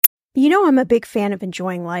You know I'm a big fan of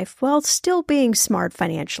enjoying life while still being smart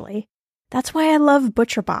financially. That's why I love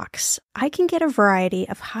ButcherBox. I can get a variety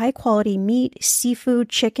of high-quality meat, seafood,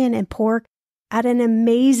 chicken, and pork at an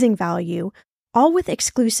amazing value, all with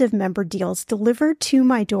exclusive member deals delivered to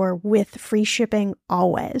my door with free shipping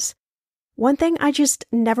always. One thing I just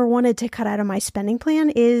never wanted to cut out of my spending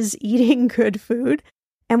plan is eating good food.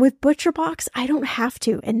 And with ButcherBox, I don't have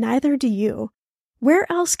to, and neither do you. Where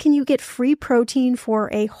else can you get free protein for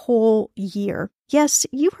a whole year? Yes,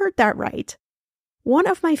 you heard that right. One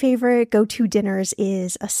of my favorite go-to dinners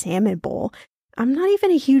is a salmon bowl. I'm not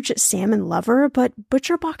even a huge salmon lover, but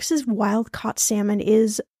ButcherBox's wild-caught salmon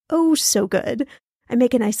is oh so good. I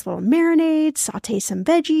make a nice little marinade, saute some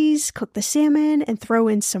veggies, cook the salmon, and throw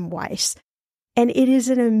in some rice. And it is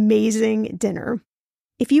an amazing dinner.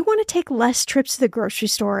 If you want to take less trips to the grocery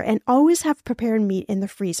store and always have prepared meat in the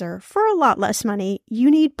freezer for a lot less money,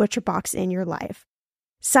 you need ButcherBox in your life.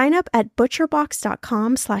 Sign up at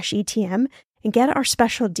butcherbox.com/ETM and get our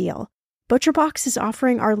special deal. ButcherBox is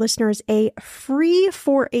offering our listeners a free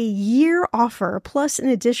for a year offer plus an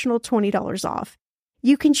additional $20 off.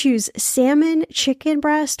 You can choose salmon, chicken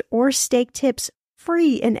breast, or steak tips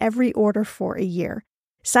free in every order for a year.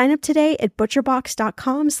 Sign up today at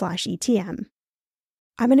butcherbox.com/ETM.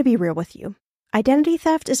 I'm going to be real with you. Identity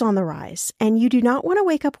theft is on the rise, and you do not want to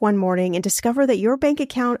wake up one morning and discover that your bank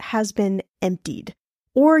account has been emptied,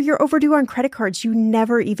 or you're overdue on credit cards you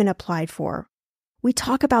never even applied for. We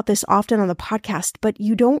talk about this often on the podcast, but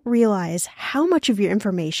you don't realize how much of your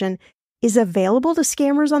information is available to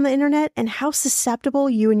scammers on the internet and how susceptible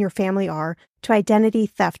you and your family are to identity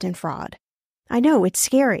theft and fraud. I know, it's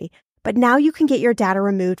scary, but now you can get your data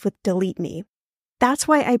removed with Delete Me. That's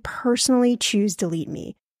why I personally choose Delete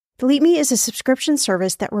Me. Delete Me is a subscription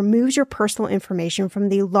service that removes your personal information from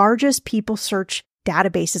the largest people search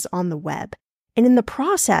databases on the web, and in the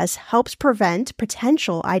process helps prevent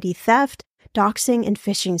potential ID theft, doxing, and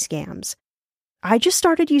phishing scams. I just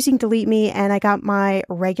started using Delete Me and I got my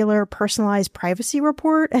regular personalized privacy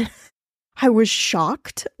report and I was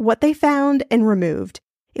shocked what they found and removed.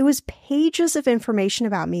 It was pages of information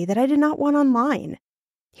about me that I did not want online.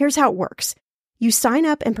 Here's how it works. You sign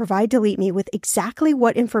up and provide Delete Me with exactly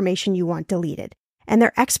what information you want deleted, and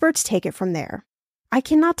their experts take it from there. I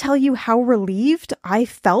cannot tell you how relieved I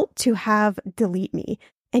felt to have Delete Me.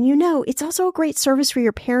 And you know, it's also a great service for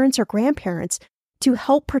your parents or grandparents to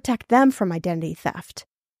help protect them from identity theft.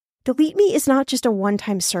 Delete Me is not just a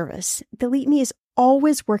one-time service. Delete Me is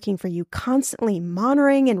always working for you, constantly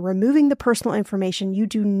monitoring and removing the personal information you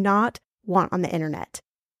do not want on the internet.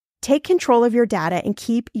 Take control of your data and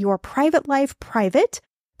keep your private life private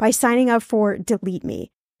by signing up for Delete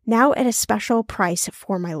Me, now at a special price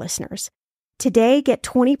for my listeners. Today, get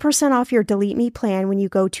 20% off your Delete Me plan when you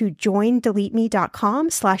go to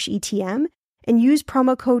joindeleteme.com/ETM and use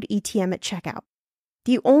promo code ETM at checkout.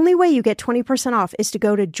 The only way you get 20% off is to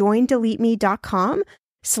go to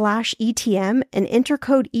joindeleteme.com/ETM and enter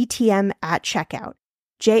code ETM at checkout.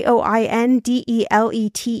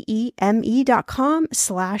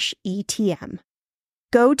 joindeleteme.com/ETM.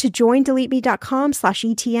 Go to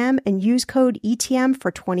joindeleteme.com/ETM and use code ETM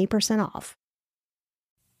for 20% off.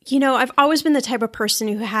 You know, I've always been the type of person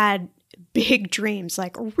who had big dreams,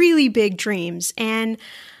 like really big dreams. And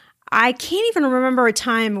I can't even remember a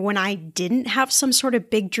time when I didn't have some sort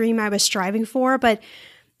of big dream I was striving for, but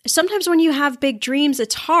sometimes when you have big dreams,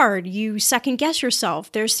 it's hard. You second guess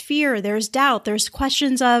yourself. There's fear, there's doubt, there's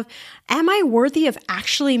questions of, am I worthy of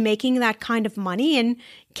actually making that kind of money? And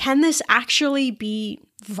can this actually be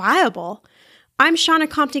viable? I'm Shannah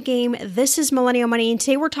Compton Game. This is Millennial Money, and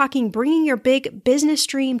today we're talking bringing your big business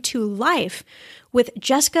dream to life with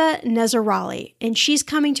Jessica Nazarali, and she's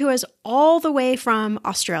coming to us all the way from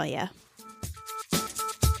Australia.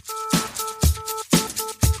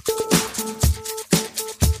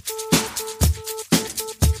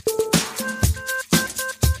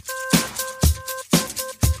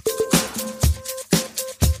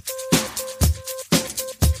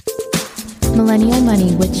 Millennial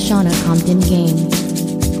Money with Shannah Compton Game.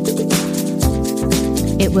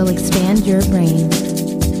 It will expand your brain.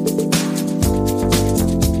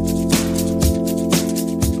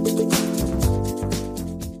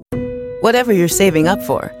 Whatever you're saving up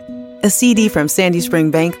for, a CD from Sandy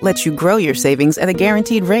Spring Bank lets you grow your savings at a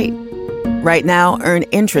guaranteed rate. Right now, earn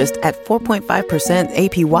interest at 4.5%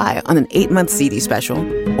 APY on an 8-month CD special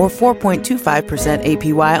or 4.25%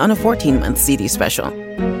 APY on a 14-month CD special.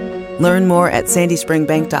 Learn more at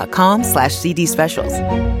sandyspringbank.com/CD specials.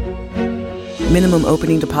 Minimum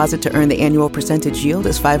opening deposit to earn the annual percentage yield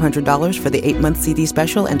is $500 for the 8-month CD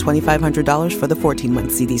special and $2,500 for the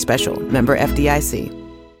 14-month CD special. Member FDIC.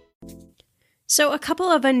 So a couple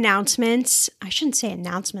of announcements. I shouldn't say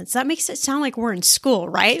announcements. That makes it sound like we're in school,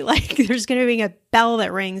 right? Like there's going to be a bell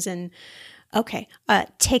that rings and okay,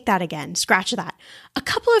 take that again. Scratch that. A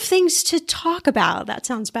couple of things to talk about. That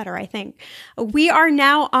sounds better, I think. We are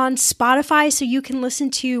now on Spotify, so you can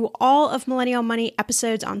listen to all of Millennial Money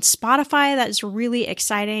episodes on Spotify. That is really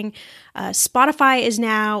exciting. Spotify is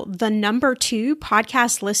now the number 2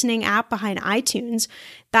 podcast listening app behind iTunes.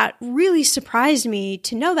 That really surprised me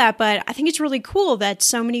to know that, but I think it's really cool that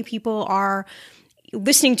so many people are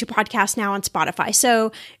listening to podcasts now on Spotify.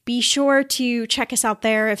 So be sure to check us out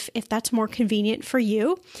there if that's more convenient for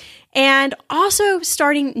you. And also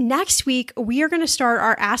starting next week, we are going to start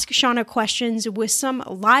our Ask Shannah questions with some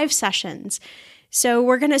live sessions. So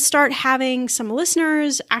we're going to start having some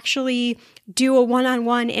listeners actually do a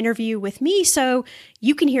one-on-one interview with me so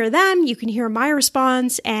you can hear them, you can hear my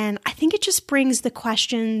response, and I think it just brings the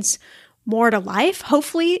questions more to life.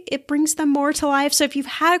 Hopefully it brings them more to life. So if you've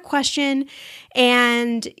had a question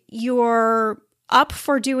and you're up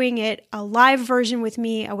for doing it, a live version with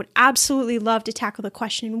me, I would absolutely love to tackle the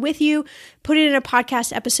question with you, put it in a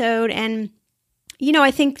podcast episode. And,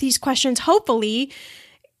 I think these questions hopefully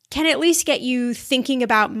can at least get you thinking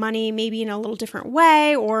about money maybe in a little different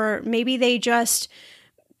way, or maybe they just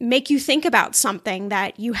make you think about something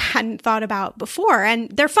that you hadn't thought about before. And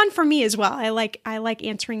they're fun for me as well. I like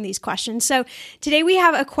answering these questions. So today we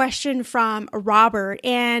have a question from Robert,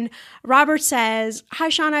 and Robert says, "Hi,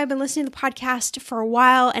 Shannah, I've been listening to the podcast for a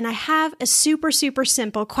while and I have a super, super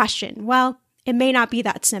simple question." Well, it may not be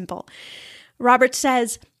that simple. Robert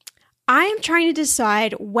says, "I am trying to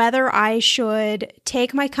decide whether I should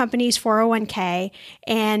take my company's 401k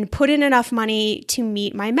and put in enough money to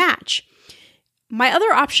meet my match. My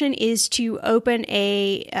other option is to open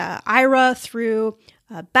a IRA through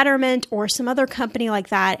Betterment or some other company like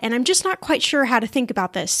that, and I'm just not quite sure how to think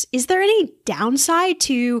about this. Is there any downside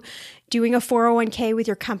to doing a 401k with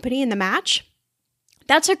your company in the match?"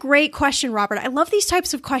 That's a great question, Robert. I love these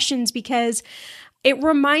types of questions because it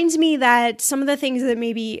reminds me that some of the things that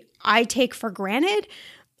maybe I take for granted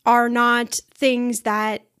are not things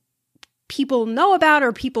that people know about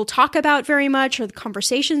or people talk about very much, or the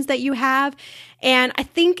conversations that you have. And I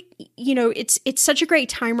think, it's such a great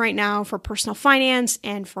time right now for personal finance,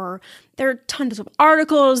 and there are tons of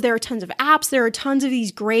articles, there are tons of apps, there are tons of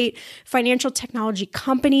these great financial technology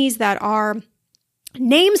companies that are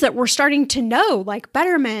names that we're starting to know, like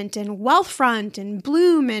Betterment and Wealthfront and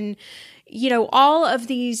Bloom and, all of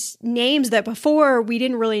these names that before we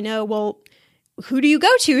didn't really know. Well, who do you go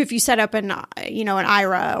to if you set up an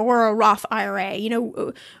IRA or a Roth IRA?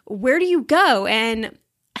 Where do you go? And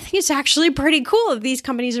I think it's actually pretty cool that these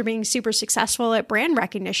companies are being super successful at brand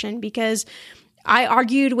recognition, because I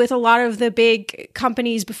argued with a lot of the big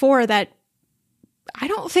companies before that I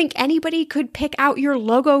don't think anybody could pick out your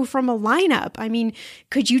logo from a lineup. I mean,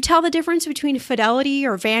 could you tell the difference between Fidelity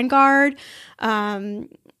or Vanguard?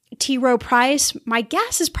 T. Rowe Price? My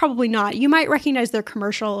guess is probably not. You might recognize their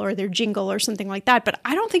commercial or their jingle or something like that, but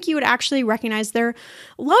I don't think you would actually recognize their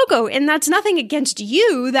logo. And that's nothing against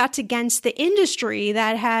you. That's against the industry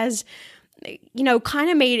that has, kind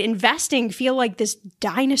of made investing feel like this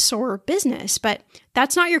dinosaur business. But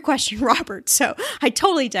that's not your question, Robert. So I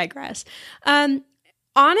totally digress.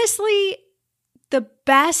 Honestly, the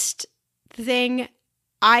best thing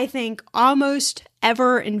I think almost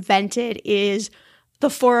ever invented is the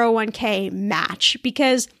 401k match,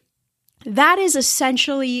 because that is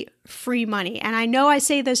essentially free money. And I know I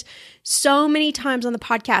say this so many times on the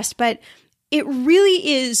podcast, but it really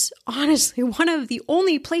is honestly one of the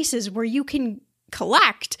only places where you can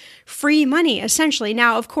collect free money, essentially.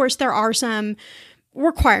 Now, of course, there are some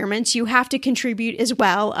requirements. You have to contribute as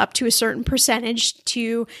well, up to a certain percentage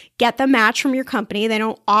to get the match from your company. They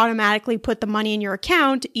don't automatically put the money in your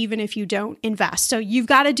account, even if you don't invest. So you've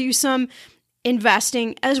got to do some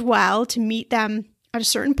investing as well to meet them at a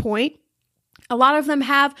certain point. A lot of them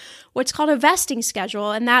have what's called a vesting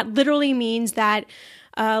schedule, and that literally means that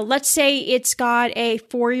let's say it's got a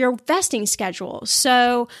 4-year vesting schedule.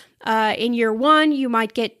 So in year 1, you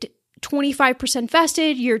might get 25%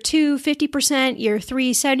 vested, year 2, 50%, year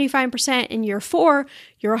 3, 75%, and year 4,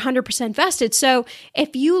 you're 100% vested. So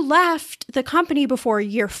if you left the company before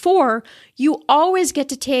year 4, you always get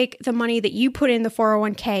to take the money that you put in the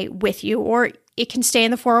 401k with you, or it can stay in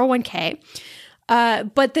the 401k.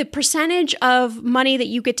 But the percentage of money that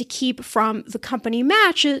you get to keep from the company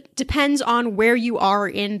match depends on where you are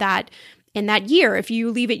in that year. If you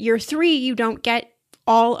leave at year 3, you don't get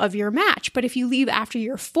all of your match. But if you leave after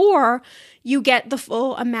year 4, you get the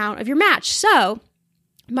full amount of your match. So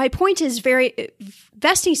my point is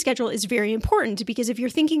vesting schedule is very important, because if you're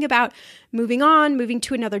thinking about moving on, moving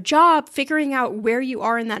to another job, figuring out where you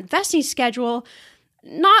are in that vesting schedule,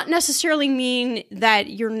 not necessarily mean that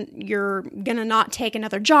you're going to not take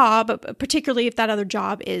another job, particularly if that other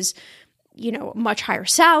job is, much higher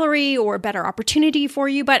salary or a better opportunity for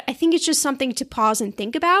you. But I think it's just something to pause and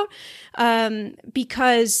think about,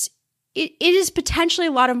 because it is potentially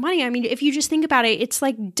a lot of money. I mean, if you just think about it, it's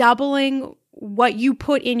like doubling what you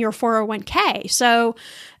put in your 401k. So,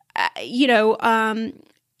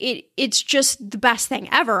 it's just the best thing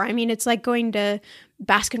ever. I mean, it's like going to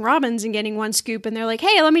Baskin Robbins and getting one scoop, and they're like,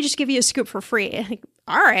 hey, let me just give you a scoop for free. Like,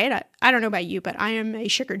 all right, I don't know about you, but I am a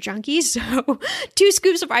sugar junkie, so 2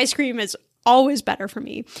 scoops of ice cream is always better for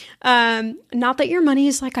me. Not that your money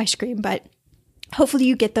is like ice cream, but hopefully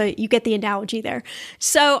you get the analogy there.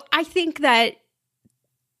 So I think that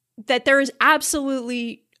there is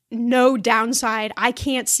absolutely no downside. I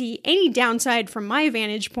can't see any downside from my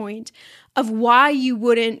vantage point of why you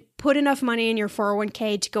wouldn't put enough money in your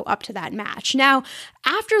 401k to go up to that match. Now,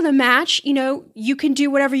 after the match, you can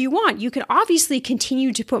do whatever you want. You can obviously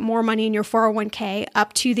continue to put more money in your 401k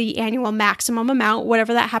up to the annual maximum amount,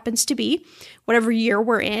 whatever that happens to be, whatever year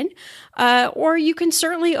we're in. Or you can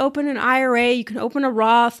certainly open an IRA, you can open a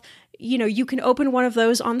Roth, you can open one of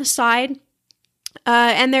those on the side.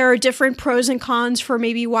 And there are different pros and cons for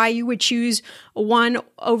maybe why you would choose one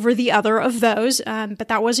over the other of those. But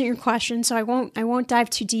that wasn't your question, so I won't dive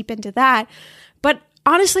too deep into that. But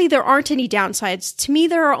honestly, there aren't any downsides. To me,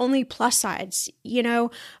 there are only plus sides.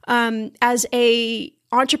 As a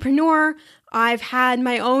entrepreneur, I've had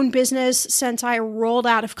my own business since I rolled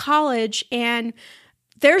out of college, and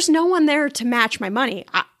there's no one there to match my money.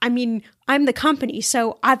 I mean, I'm the company,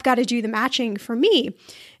 so I've got to do the matching for me.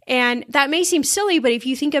 And that may seem silly, but if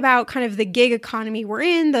you think about kind of the gig economy we're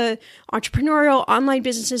in, the entrepreneurial online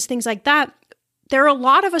businesses, things like that, there are a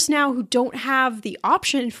lot of us now who don't have the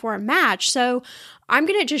option for a match. So I'm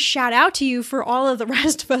going to just shout out to you for all of the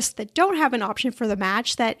rest of us that don't have an option for the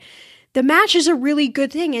match, that the match is a really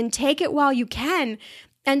good thing, and take it while you can.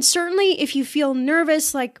 And certainly if you feel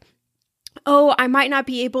nervous, like, oh, I might not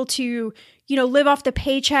be able to, live off the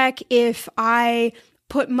paycheck if I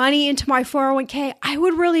put money into my 401k, I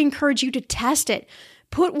would really encourage you to test it.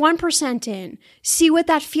 Put 1% in, see what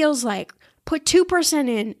that feels like. Put 2%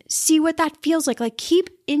 in, see what that feels like. Like, keep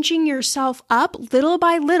inching yourself up little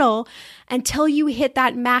by little until you hit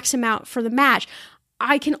that max amount for the match.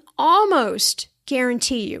 I can almost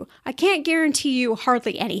guarantee you, I can't guarantee you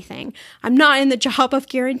hardly anything. I'm not in the job of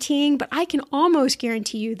guaranteeing, but I can almost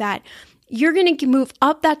guarantee you that you're going to move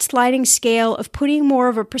up that sliding scale of putting more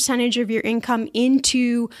of a percentage of your income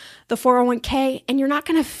into the 401k, and you're not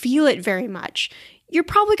going to feel it very much. You're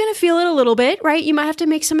probably going to feel it a little bit, right? You might have to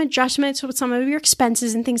make some adjustments with some of your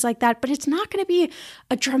expenses and things like that, but it's not going to be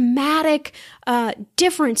a dramatic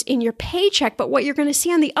difference in your paycheck. But what you're going to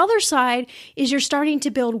see on the other side is you're starting to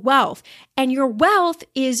build wealth, and your wealth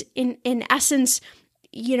is in essence,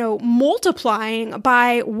 multiplying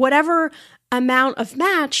by whatever amount of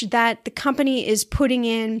match that the company is putting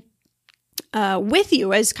in with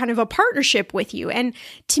you as kind of a partnership with you. And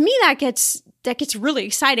to me, that gets really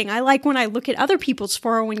exciting. I like when I look at other people's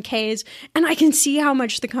 401ks and I can see how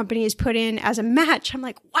much the company has put in as a match. I'm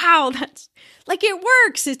like, wow, that's like, it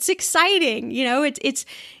works. It's exciting.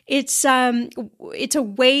 It's a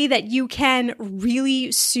way that you can really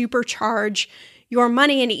supercharge your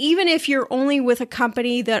money. And even if you're only with a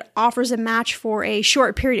company that offers a match for a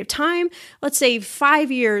short period of time, let's say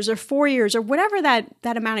 5 years or 4 years or whatever that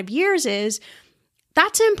amount of years is,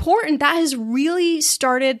 that's important. That has really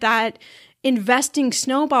started that investing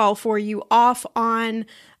snowball for you off on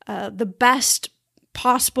the best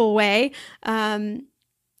possible way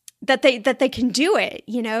that they can do it,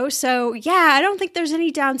 So yeah, I don't think there's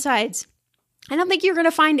any downsides. I don't think you're going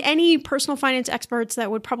to find any personal finance experts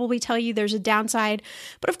that would probably tell you there's a downside.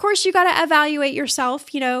 But of course, you got to evaluate yourself,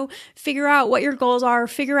 figure out what your goals are,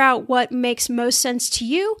 figure out what makes most sense to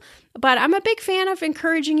you. But I'm a big fan of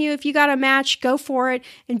encouraging you, if you got a match, go for it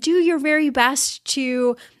and do your very best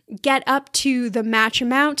to get up to the match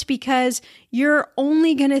amount, because you're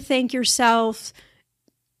only going to thank yourself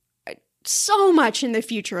so much in the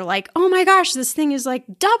future. Like, oh my gosh, this thing is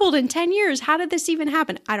like doubled in 10 years. How did this even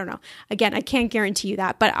happen? I don't know. Again, I can't guarantee you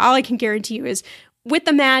that, but all I can guarantee you is with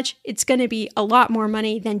the match, it's going to be a lot more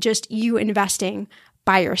money than just you investing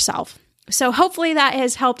by yourself. So hopefully that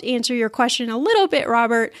has helped answer your question a little bit,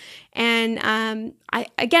 Robert. And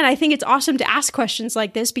I think it's awesome to ask questions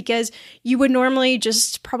like this, because you would normally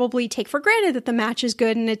just probably take for granted that the match is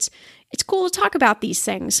good, and it's cool to talk about these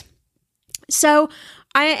things. So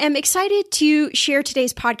I am excited to share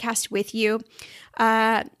today's podcast with you.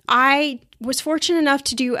 I was fortunate enough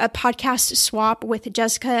to do a podcast swap with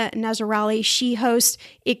Jessica Nazarali. She hosts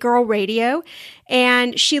It Girl Radio,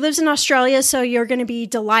 and she lives in Australia, so you're going to be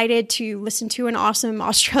delighted to listen to an awesome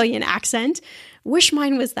Australian accent. Wish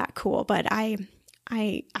mine was that cool, but I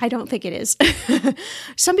don't think it is.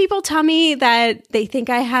 Some people tell me that they think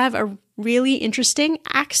I have a really interesting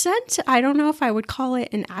accent. I don't know if I would call it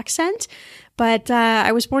an accent, but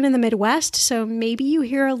I was born in the Midwest, so maybe you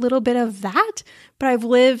hear a little bit of that. But I've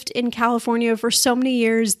lived in California for so many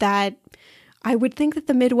years that I would think that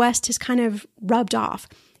the Midwest has kind of rubbed off.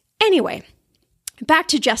 Anyway, back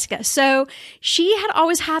to Jessica. So she had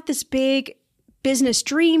always had this big business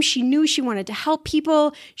dream. She knew she wanted to help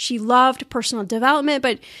people. She loved personal development,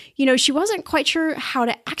 but she wasn't quite sure how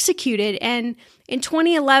to execute it. And in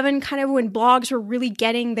 2011, kind of when blogs were really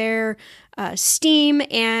getting their steam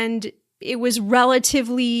and it was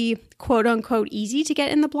relatively quote unquote easy to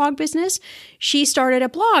get in the blog business, she started a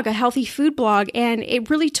blog, a healthy food blog, and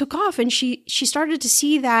it really took off. And she started to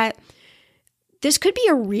see that this could be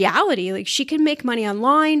a reality. Like, she can make money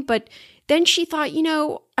online, but then she thought,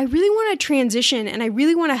 I really want to transition and I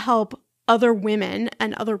really want to help other women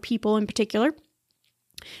and other people in particular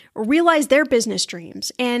realize their business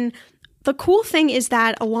dreams. And the cool thing is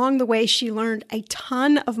that along the way, she learned a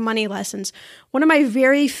ton of money lessons. One of my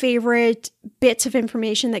very favorite bits of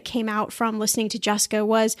information that came out from listening to Jessica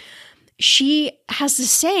was she has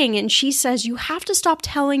this saying, and she says, you have to stop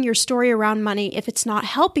telling your story around money if it's not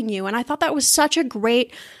helping you. And I thought that was such a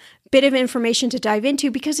great bit of information to dive into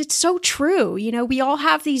because it's so true. We all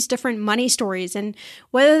have these different money stories, and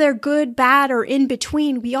whether they're good, bad, or in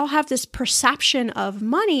between, we all have this perception of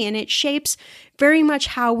money, and it shapes very much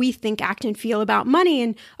how we think, act, and feel about money.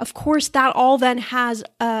 And of course, that all then has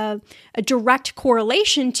a direct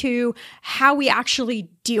correlation to how we actually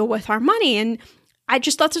deal with our money. And I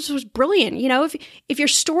just thought this was brilliant. If your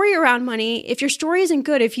story around money, if your story isn't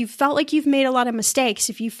good, if you felt like you've made a lot of mistakes,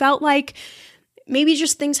 if you felt like maybe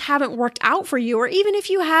just things haven't worked out for you, or even if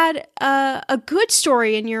you had a good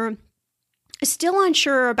story and you're still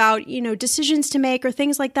unsure about, decisions to make or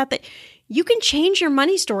things like that, that you can change your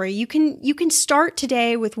money story. You can start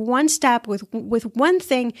today with one step, with one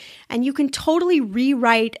thing, and you can totally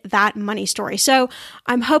rewrite that money story. So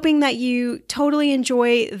I'm hoping that you totally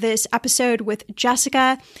enjoy this episode with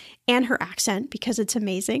Jessica and her accent, because it's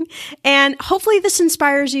amazing. And hopefully this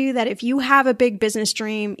inspires you that if you have a big business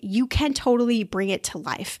dream, you can totally bring it to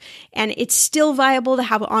life. And it's still viable to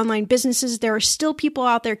have online businesses. There are still people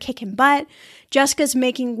out there kicking butt. Jessica's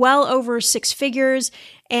making well over 6 figures.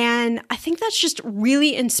 And I think that's just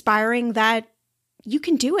really inspiring that you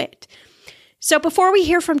can do it. So before we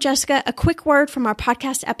hear from Jessica, a quick word from our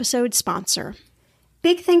podcast episode sponsor.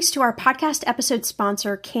 Big thanks to our podcast episode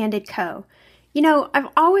sponsor, Candid Co. I've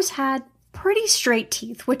always had pretty straight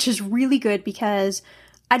teeth, which is really good because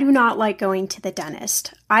I do not like going to the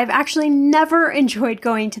dentist. I've actually never enjoyed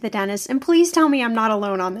going to the dentist, and please tell me I'm not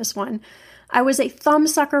alone on this one. I was a thumb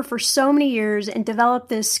sucker for so many years and developed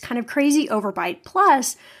this kind of crazy overbite.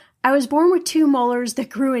 Plus, I was born with 2 molars that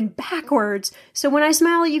grew in backwards, so when I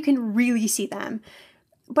smile, you can really see them.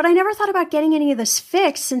 But I never thought about getting any of this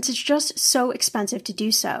fixed since it's just so expensive to do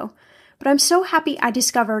so. But I'm so happy I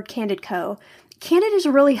discovered Candid Co. Candid is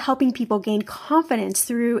really helping people gain confidence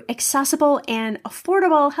through accessible and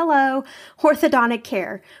affordable, orthodontic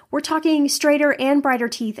care. We're talking straighter and brighter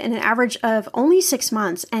teeth in an average of only 6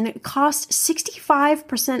 months, and it costs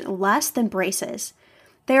 65% less than braces.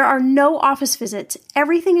 There are no office visits.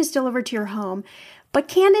 Everything is delivered to your home. But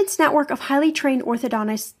Candid's network of highly trained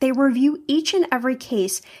orthodontists, they review each and every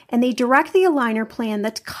case, and they direct the aligner plan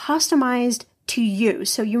that's customized to you,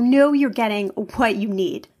 so you know you're getting what you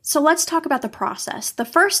need. So let's talk about the process. The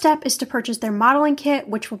first step is to purchase their modeling kit,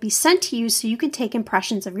 which will be sent to you so you can take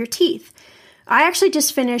impressions of your teeth. I actually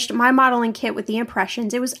just finished my modeling kit with the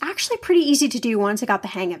impressions. It was actually pretty easy to do once I got the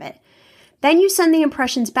hang of it. Then you send the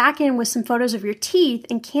impressions back in with some photos of your teeth,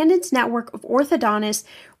 and Candid's network of orthodontists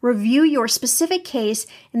review your specific case,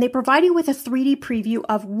 and they provide you with a 3D preview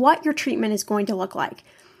of what your treatment is going to look like.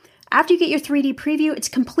 After you get your 3D preview, it's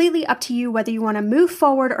completely up to you whether you want to move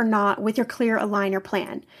forward or not with your clear aligner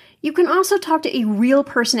plan. You can also talk to a real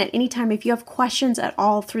person at any time if you have questions at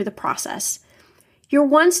all through the process. You're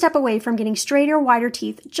one step away from getting straighter, wider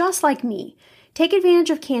teeth just like me. Take advantage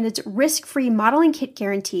of Candid's risk-free modeling kit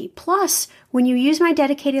guarantee. Plus, when you use my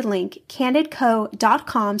dedicated link,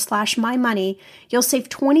 candidco.com/mymoney, you'll save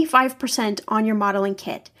 25% on your modeling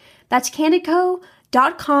kit. That's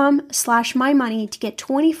candidco.com/mymoney to get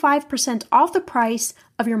 25% off the price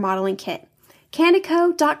of your modeling kit.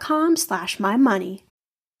 candidco.com/mymoney.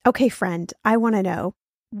 Okay, friend, I want to know,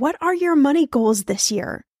 what are your money goals this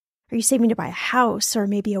year? Are you saving to buy a house or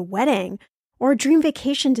maybe a wedding or a dream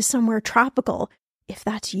vacation to somewhere tropical? If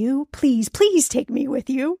that's you, please take me with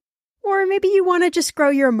you. Or maybe you want to just grow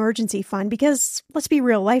your emergency fund because, let's be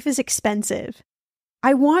real, life is expensive.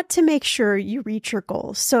 I want to make sure you reach your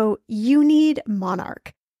goals, so you need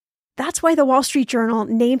Monarch. That's why the Wall Street Journal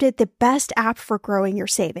named it the best app for growing your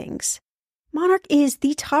savings. Monarch is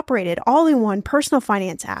the top-rated all-in-one personal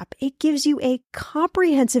finance app. It gives you a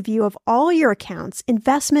comprehensive view of all your accounts,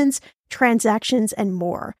 investments, transactions, and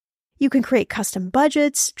more. You can create custom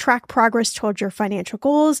budgets, track progress towards your financial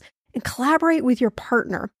goals, and collaborate with your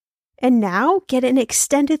partner. And now, get an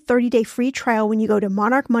extended 30-day free trial when you go to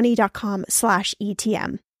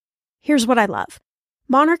monarchmoney.com/ETM. Here's what I love.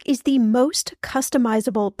 Monarch is the most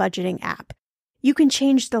customizable budgeting app. You can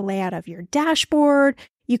change the layout of your dashboard.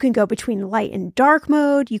 You can go between light and dark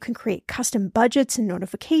mode. You can create custom budgets and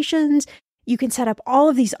notifications. You can set up all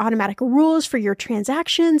of these automatic rules for your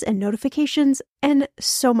transactions and notifications, and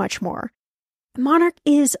so much more. Monarch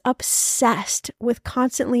is obsessed with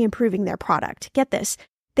constantly improving their product. Get this.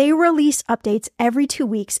 They release updates every 2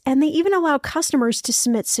 weeks, and they even allow customers to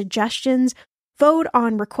submit suggestions, vote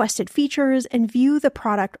on requested features, and view the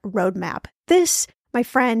product roadmap. This, my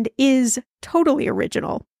friend, is totally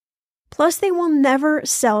original. Plus, they will never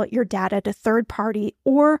sell your data to third party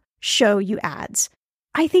or show you ads.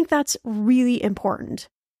 I think that's really important.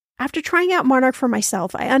 After trying out Monarch for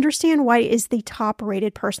myself, I understand why it is the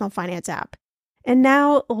top-rated personal finance app. And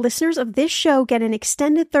now, listeners of this show get an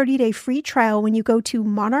extended 30-day free trial when you go to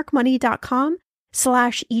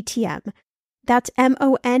monarchmoney.com/ETM. That's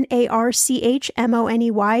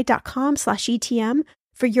monarchmoney.com/ETM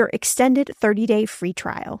for your extended 30-day free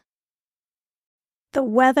trial. The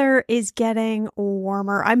weather is getting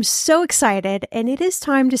warmer. I'm so excited, and it is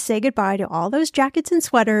time to say goodbye to all those jackets and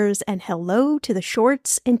sweaters and hello to the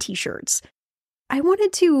shorts and t-shirts. I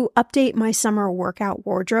wanted to update my summer workout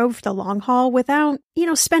wardrobe for the long haul without,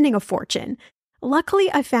 spending a fortune. Luckily,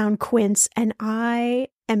 I found Quince, and I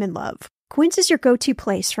am in love. Quince is your go-to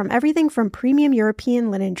place from everything from premium European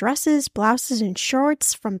linen dresses, blouses, and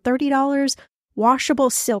shorts from $30, washable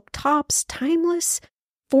silk tops, timeless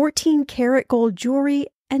 14-karat gold jewelry,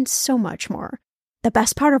 and so much more. The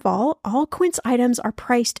best part of all Quince items are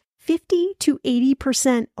priced 50 to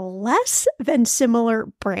 80% less than similar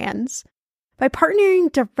brands. By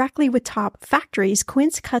partnering directly with top factories,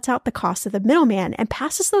 Quince cuts out the cost of the middleman and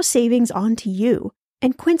passes those savings on to you.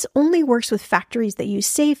 And Quince only works with factories that use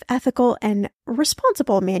safe, ethical, and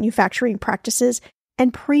responsible manufacturing practices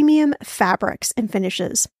and premium fabrics and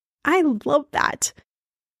finishes. I love that.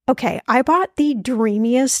 Okay, I bought the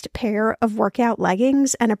dreamiest pair of workout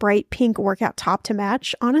leggings and a bright pink workout top to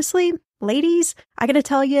match. Honestly, ladies, I gotta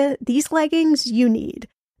tell you, these leggings you need.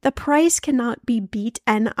 The price cannot be beat,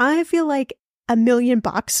 and I feel like $1 million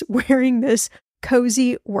wearing this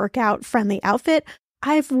cozy workout-friendly outfit.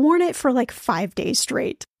 I've worn it for like 5 days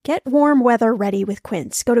straight. Get warm weather ready with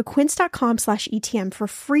Quince. Go to quince.com/ETM for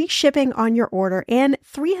free shipping on your order and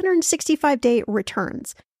 365-day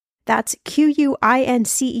returns. That's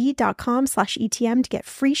QUINCE.com/ETM to get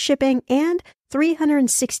free shipping and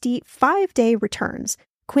 365-day returns.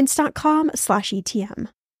 Quince.com/ETM.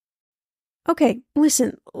 Okay,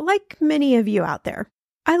 listen, like many of you out there,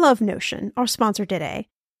 I love Notion, our sponsor today.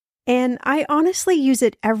 And I honestly use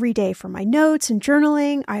it every day for my notes and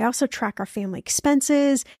journaling. I also track our family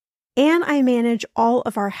expenses, and I manage all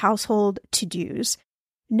of our household to-dos.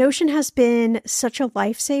 Notion has been such a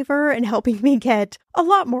lifesaver in helping me get a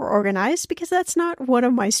lot more organized because that's not one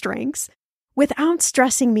of my strengths, without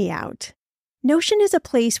stressing me out. Notion is a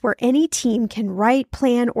place where any team can write,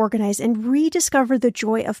 plan, organize, and rediscover the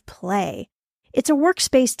joy of play. It's a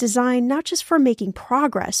workspace designed not just for making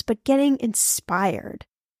progress, but getting inspired.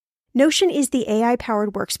 Notion is the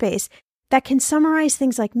AI-powered workspace that can summarize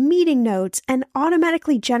things like meeting notes and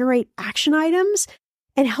automatically generate action items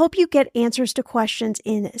and help you get answers to questions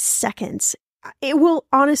in seconds. It will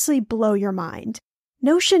honestly blow your mind.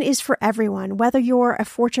 Notion is for everyone, whether you're a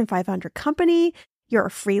Fortune 500 company, you're a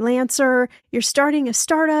freelancer, you're starting a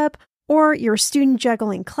startup, or you're a student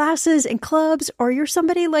juggling classes and clubs, or you're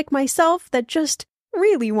somebody like myself that just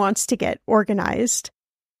really wants to get organized.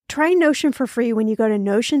 Try Notion for free when you go to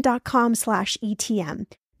notion.com/ETM.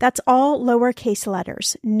 That's all lowercase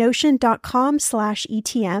letters,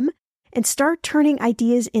 notion.com/ETM, and start turning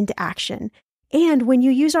ideas into action. And when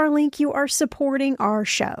you use our link, you are supporting our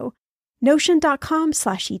show.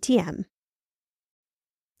 Notion.com/ETM.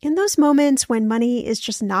 In those moments when money is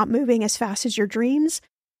just not moving as fast as your dreams,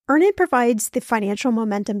 Earnin provides the financial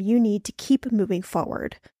momentum you need to keep moving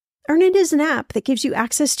forward. Earnin is an app that gives you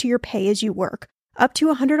access to your pay as you work, up to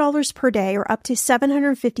 $100 per day or up to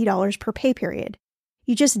 $750 per pay period.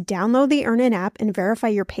 You just download the Earnin app and verify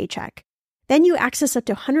your paycheck. Then you access up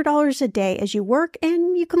to $100 a day as you work,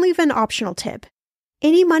 and you can leave an optional tip.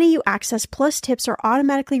 Any money you access plus tips are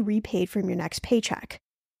automatically repaid from your next paycheck.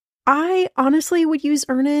 I honestly would use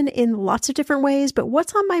Earnin in lots of different ways, but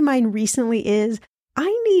what's on my mind recently is I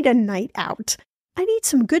need a night out. I need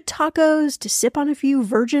some good tacos to sip on a few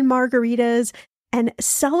virgin margaritas and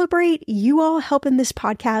celebrate you all helping this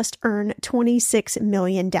podcast earn 26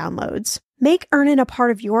 million downloads. Make Earnin a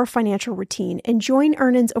part of your financial routine and join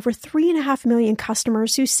Earnin's over 3.5 million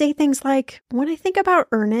customers who say things like, when I think about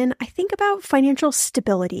Earnin, I think about financial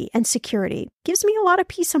stability and security. Gives me a lot of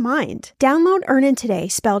peace of mind. Download Earnin today,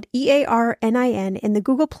 spelled EARNIN, in the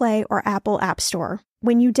Google Play or Apple App Store.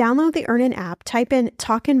 When you download the Earnin app, type in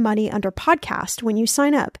Talkin' Money under podcast when you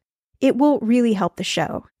sign up. It will really help the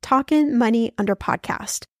show. Talkin' Money under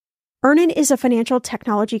podcast. Earnin is a financial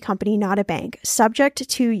technology company, not a bank, subject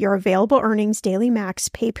to your available earnings, daily max,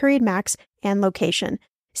 pay period max, and location.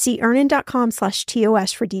 See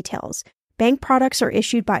earnin.com/TOS for details. Bank products are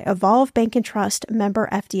issued by Evolve Bank and Trust, member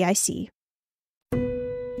FDIC.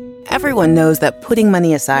 Everyone knows that putting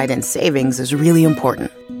money aside in savings is really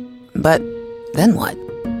important. But then what?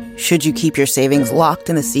 Should you keep your savings locked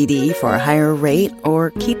in a CD for a higher rate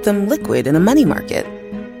or keep them liquid in a money market?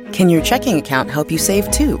 Can your checking account help you save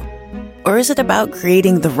too? Or is it about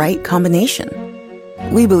creating the right combination?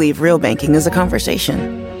 We believe real banking is a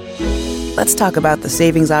conversation. Let's talk about the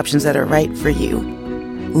savings options that are right for you.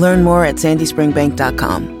 Learn more at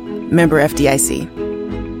sandyspringbank.com. Member FDIC.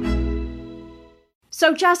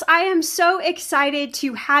 So, Jess, I am so excited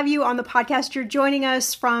to have you on the podcast. You're joining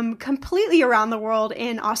us from completely around the world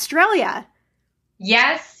in Australia.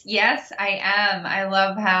 Yes, I am. I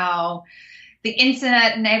love how the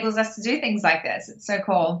internet enables us to do things like this. It's so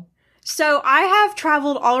cool. So I have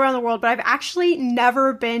traveled all around the world, but I've actually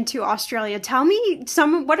never been to Australia. Tell me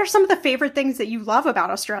what are some of the favorite things that you love about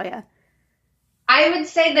Australia? I would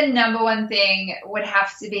say the number one thing would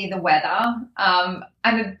have to be the weather. I'm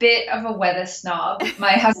a bit of a weather snob.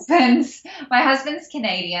 My husband's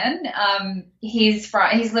Canadian. He's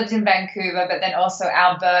lived in Vancouver, but then also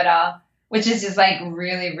Alberta, which is just like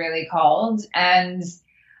really, really cold. And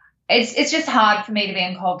it's just hard for me to be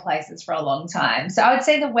in cold places for a long time. So I would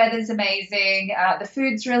say the weather's amazing. The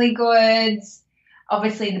food's really good.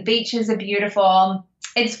 Obviously, the beaches are beautiful.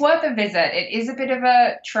 It's worth a visit. It is a bit of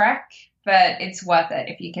a trek, but it's worth it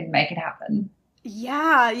if you can make it happen.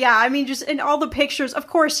 Yeah. I mean, just in all the pictures, of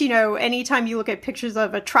course, anytime you look at pictures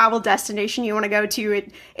of a travel destination you want to go to,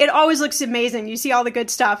 it always looks amazing. You see all the good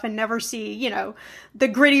stuff and never see, the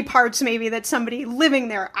gritty parts maybe that somebody living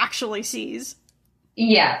there actually sees.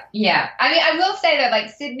 Yeah. I mean, I will say that like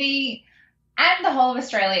Sydney and the whole of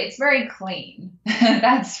Australia, it's very clean.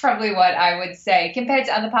 That's probably what I would say compared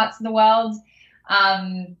to other parts of the world.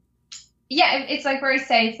 It's like very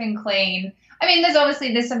safe and clean. I mean, there's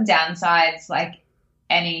some downsides like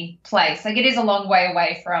any place. Like it is a long way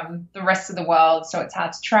away from the rest of the world, so it's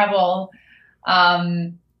hard to travel.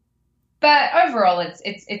 But overall,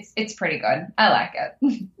 it's pretty good. I like it.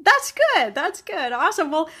 That's good.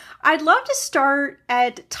 Awesome. Well, I'd love to start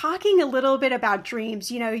at talking a little bit about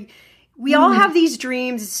dreams. We all have these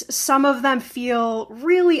dreams. Some of them feel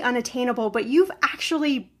really unattainable, but you've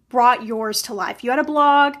actually brought yours to life. You had a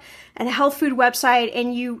blog and a health food website,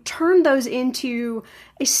 and you turned those into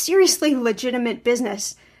a seriously legitimate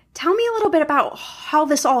business. Tell me a little bit about how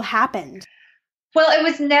this all happened. Well, it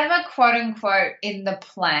was never quote unquote in the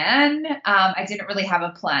plan. I didn't really have a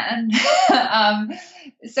plan.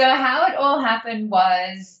 So how it all happened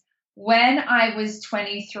was when I was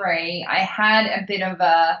 23, I had a bit of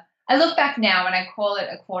I look back now and I call it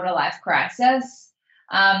a quarter life crisis.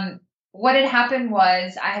 What had happened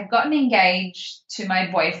was I had gotten engaged to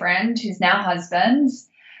my boyfriend, who's now husband,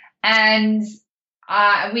 and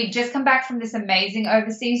we'd just come back from this amazing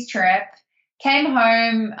overseas trip, came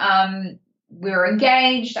home, we were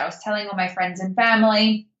engaged. I was telling all my friends and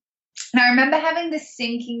family. And I remember having this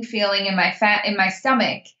sinking feeling in my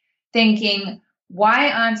stomach, thinking,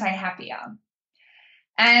 why aren't I happier?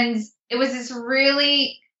 And it was this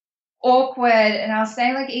really awkward, and I'll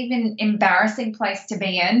say like even embarrassing place to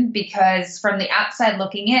be in, because from the outside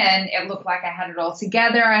looking in, it looked like I had it all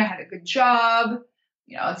together. I had a good job.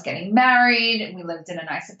 I was getting married. We lived in a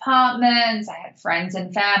nice apartment. I had friends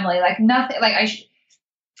and family, like nothing,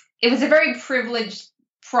 it was a very privileged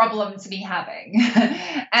problem to be having.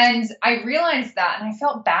 And I realized that and I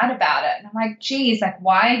felt bad about it. And I'm like, geez, like,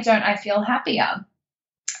 why don't I feel happier?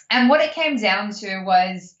 And what it came down to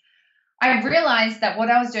was I realized that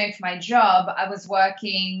what I was doing for my job, I was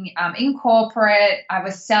working in corporate. I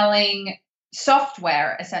was selling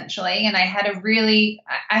software essentially, and I had a really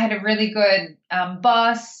good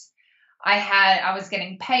boss. I was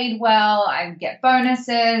getting paid well. I would get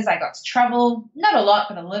bonuses. I got to travel, not a lot,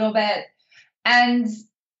 but a little bit. And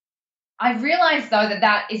I realized though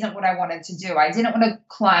that isn't what I wanted to do. I didn't want to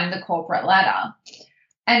climb the corporate ladder.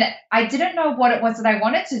 And I didn't know what it was that I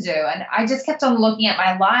wanted to do. And I just kept on looking at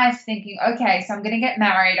my life thinking, okay, so I'm going to get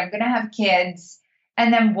married. I'm going to have kids.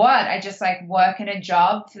 And then what? I just like work in a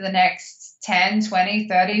job for the next 10, 20,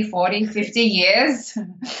 30, 40, 50 years.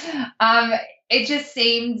 It just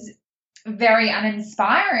seemed very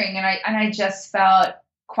uninspiring. And I just felt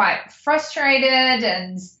quite frustrated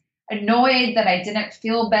and annoyed that I didn't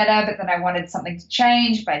feel better, but then I wanted something to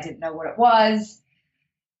change, but I didn't know what it was.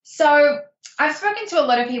 So I've spoken to a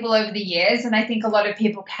lot of people over the years, and I think a lot of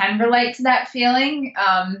people can relate to that feeling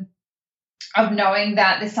of knowing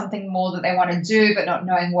that there's something more that they want to do, but not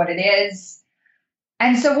knowing what it is.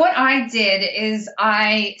 And so what I did is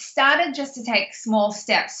I started just to take small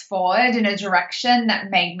steps forward in a direction that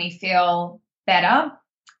made me feel better.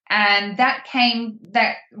 And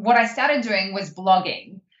what I started doing was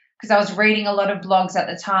blogging, because I was reading a lot of blogs at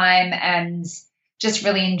the time and just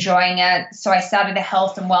really enjoying it. So I started a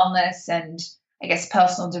health and wellness and I guess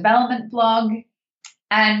personal development blog.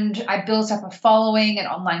 And I built up a following, an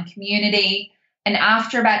online community. And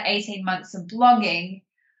after about 18 months of blogging,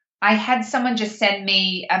 I had someone just send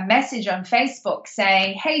me a message on Facebook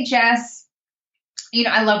saying, hey, Jess,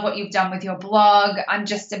 I love what you've done with your blog. I'm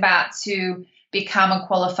just about to become a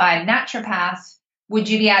qualified naturopath. Would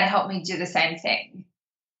you be able to help me do the same thing?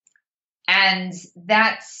 And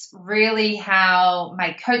that's really how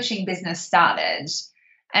my coaching business started.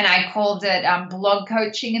 And I called it blog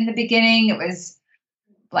coaching in the beginning. It was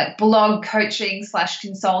like blog coaching /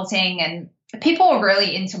 consulting. And people were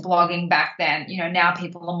really into blogging back then. Now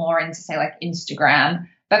people are more into, say, like Instagram.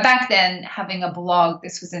 But back then, having a blog,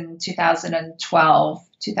 this was in 2012,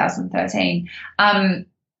 2013,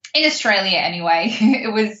 in Australia anyway,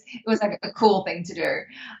 it was like a cool thing to do.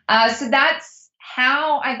 So that's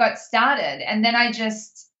how I got started. And then I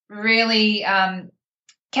just really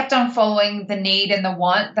kept on following the need and the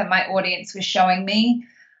want that my audience was showing me.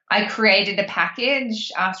 I created a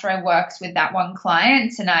package after I worked with that one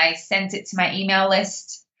client, and I sent it to my email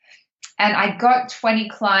list. And I got 20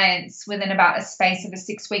 clients within about a space of a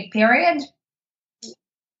 6-week period.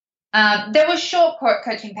 There were short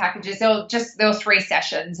coaching packages. There were 3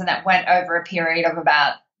 sessions, and that went over a period of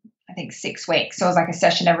about, I think, 6 weeks. So it was like a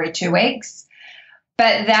session every 2 weeks.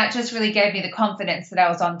 But that just really gave me the confidence that I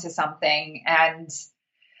was onto something. And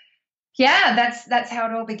yeah, that's how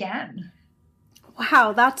it all began.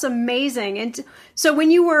 Wow, that's amazing. And so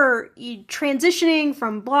when you were transitioning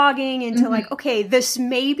from blogging into like, okay, this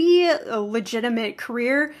may be a legitimate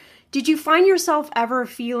career, did you find yourself ever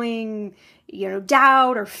feeling,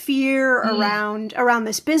 doubt or fear around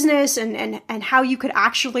this business and how you could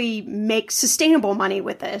actually make sustainable money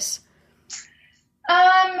with this?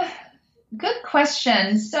 Good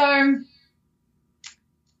question. So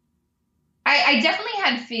I definitely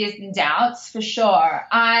had fears and doubts for sure.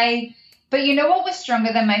 But you know what was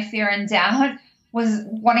stronger than my fear and doubt was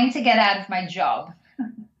wanting to get out of my job.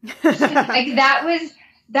 Like that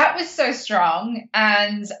was so strong,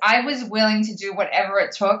 and I was willing to do whatever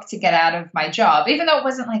it took to get out of my job, even though it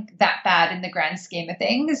wasn't like that bad in the grand scheme of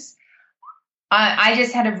things. I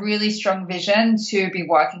just had a really strong vision to be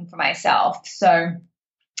working for myself. So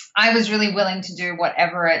I was really willing to do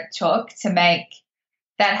whatever it took to make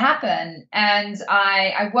that happen. And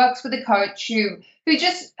I worked with a coach who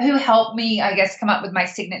helped me, I guess, come up with my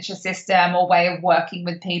signature system or way of working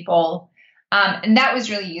with people. And that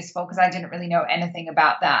was really useful because I didn't really know anything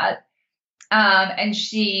about that. And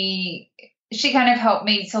she kind of helped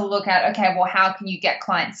me to look at, okay, well, how can you get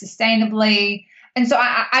clients sustainably? And so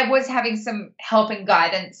I was having some help and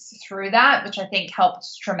guidance through that, which I think helped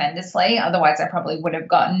tremendously. Otherwise, I probably would have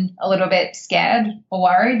gotten a little bit scared or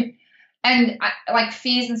worried. And like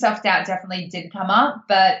fears and self-doubt definitely did come up,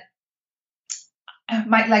 but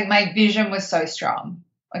my vision was so strong.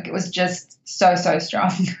 Like it was just so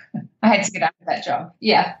strong. I had to get out of that job.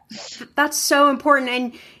 Yeah. That's so important.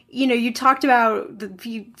 And, you talked about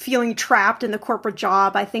feeling trapped in the corporate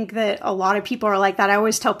job. I think that a lot of people are like that. I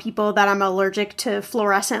always tell people that I'm allergic to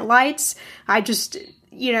fluorescent lights. I just,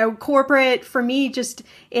 corporate for me, just,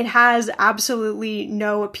 it has absolutely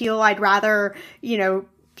no appeal. I'd rather,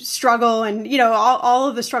 struggle and, all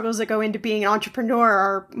of the struggles that go into being an entrepreneur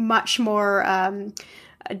are much more,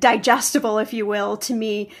 digestible, if you will, to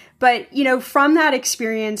me. But, from that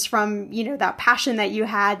experience, from, that passion that you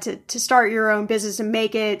had to start your own business and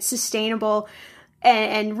make it sustainable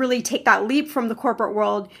and really take that leap from the corporate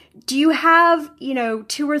world, do you have,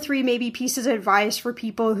 2 or 3 maybe pieces of advice for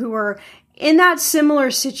people who are in that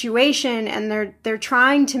similar situation and they're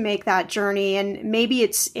trying to make that journey, and maybe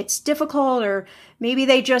it's difficult, or maybe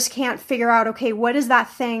they just can't figure out, okay, what is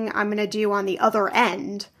that thing I'm going to do on the other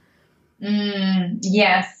end?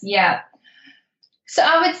 Yes. Yeah. So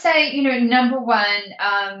I would say, number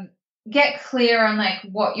one, get clear on like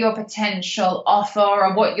what your potential offer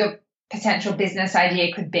or what your potential business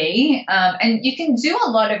idea could be. And you can do a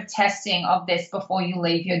lot of testing of this before you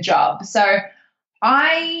leave your job. So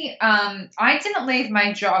I didn't leave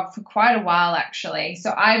my job for quite a while, actually.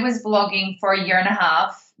 So I was blogging for a year and a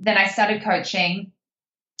half. Then I started coaching.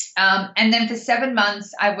 And then for 7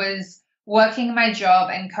 months, I was working my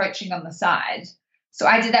job and coaching on the side. So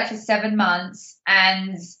I did that for 7 months,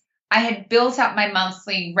 and I had built up my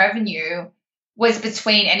monthly revenue was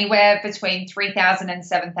anywhere between 3,000 and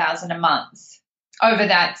 7,000 a month over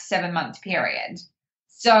that 7-month period.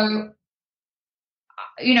 So,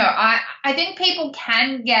 I think people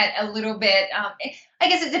can get a little bit, I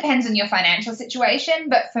guess it depends on your financial situation.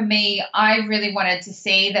 But for me, I really wanted to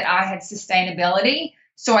see that I had sustainability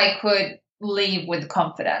so I could leave with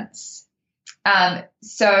confidence.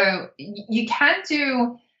 So you can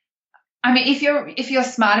do, if you're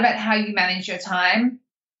smart about how you manage your time,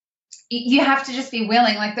 you have to just be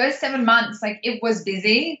willing. Like those 7 months, like it was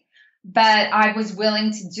busy, but I was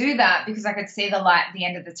willing to do that because I could see the light at the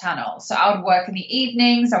end of the tunnel. So I would work in the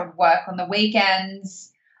evenings, I would work on the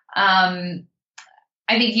weekends. I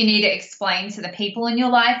think you need to explain to the people in your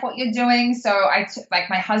life what you're doing. So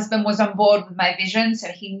my husband was on board with my vision, so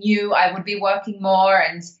he knew I would be working more,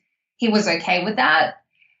 and he was okay with that.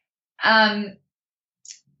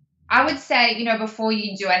 I would say, before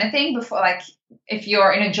you do anything, if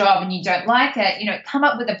you're in a job and you don't like it, come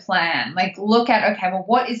up with a plan. Like look at, okay, well,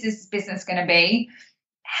 what is this business going to be?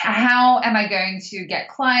 How am I going to get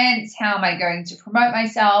clients? How am I going to promote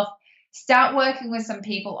myself? Start working with some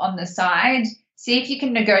people on the side. See if you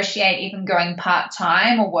can negotiate even going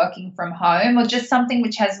part-time or working from home, or just something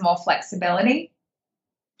which has more flexibility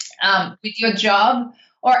with your job.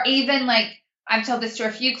 Or even I've told this to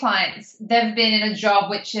a few clients, they've been in a job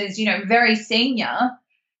which is, very senior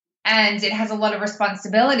and it has a lot of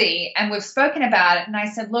responsibility. And we've spoken about it. And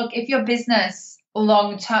I said, look, if your business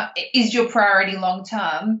long-term is your priority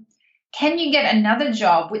long-term, can you get another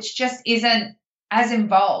job which just isn't as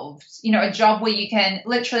involved? A job where you can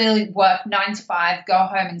literally work 9 to 5, go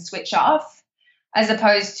home and switch off, as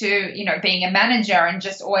opposed to, being a manager and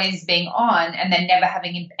just always being on and then never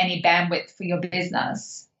having any bandwidth for your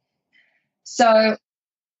business. So,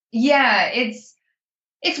 yeah, it's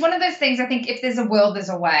one of those things. I think if there's a will, there's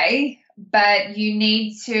a way, but you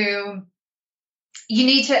need to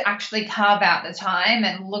actually carve out the time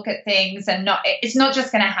and look at things, and it's not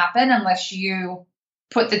just going to happen unless you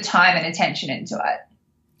put the time and attention into it.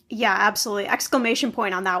 Yeah, absolutely. Exclamation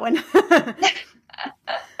point on that one.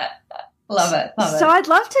 Love it. So I'd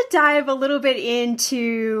love to dive a little bit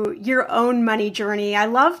into your own money journey. I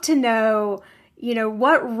love to know,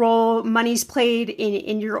 what role money's played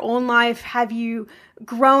in your own life. Have you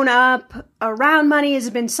grown up around money? Has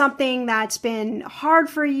it been something that's been hard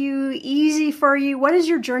for you, easy for you? What has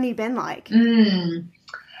your journey been like? So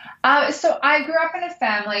I grew up in a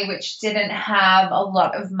family which didn't have a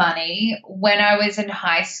lot of money. When I was in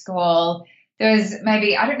high school, there was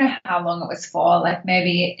maybe, I don't know how long it was for,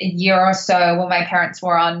 maybe a year or so, when my parents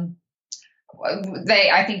were on,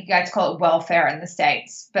 I think you guys call it welfare in the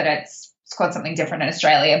States, but it's called something different in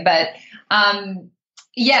Australia. But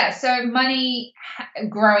so money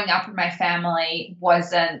growing up in my family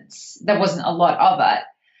there wasn't a lot of it.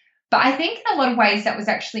 But I think in a lot of ways that was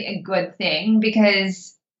actually a good thing,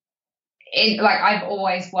 because I've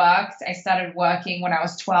always worked. I started working when I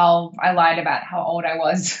was 12. I lied about how old I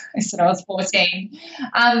was. I said I was 14.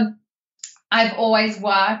 I've always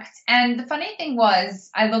worked. And the funny thing was,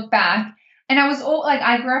 I look back and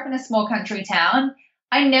I grew up in a small country town.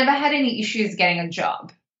 I never had any issues getting a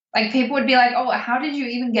job. People would be like, oh, how did you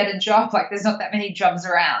even get a job? There's not that many jobs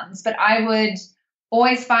around. But I would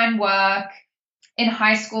always find work. In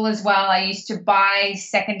high school as well, I used to buy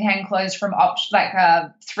secondhand clothes from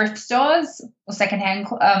thrift stores or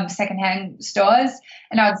secondhand stores,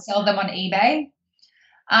 and I would sell them on eBay.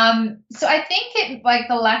 So I think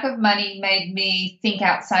the lack of money made me think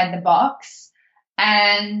outside the box,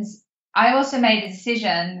 and I also made a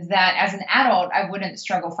decision that as an adult I wouldn't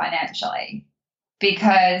struggle financially,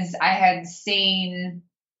 because I had seen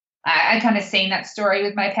I kind of seen that story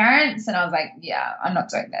with my parents, and I was like, yeah, I'm not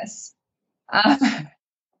doing this. Um,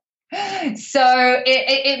 so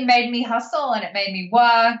it made me hustle, and it made me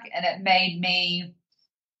work, and it made me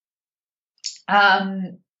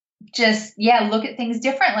just, look at things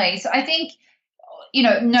differently. So I think,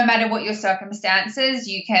 no matter what your circumstances,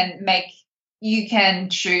 you can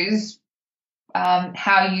choose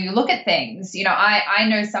how you look at things. I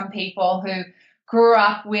know some people who grew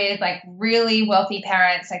up with like really wealthy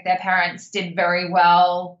parents, like their parents did very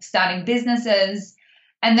well starting businesses.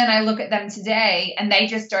 And then I look at them today and they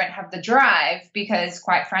just don't have the drive because,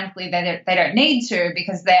 quite frankly, they don't need to,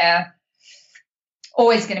 because they're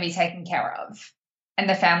always going to be taken care of and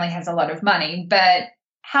the family has a lot of money. But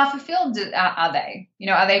how fulfilled are they?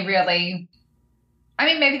 Are they really? I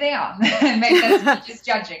mean, maybe they are. Maybe that's just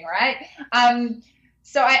judging, right?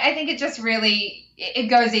 So I think it just really, it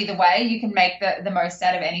goes either way. You can make the most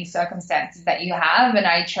out of any circumstances that you have. And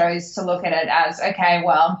I chose to look at it as, okay,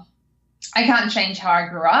 well, I can't change how I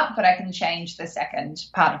grew up, but I can change the second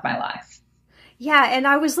part of my life. Yeah, and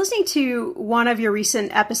I was listening to one of your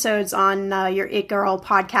recent episodes on your It Girl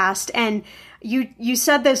podcast, and you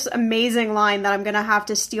said this amazing line that I'm going to have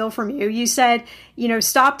to steal from you. You said,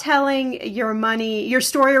 stop telling your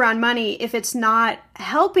story around money if it's not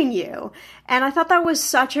helping you. And I thought that was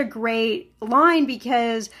such a great line,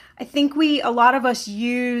 because I think a lot of us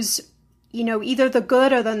use, either the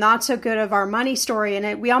good or the not so good of our money story,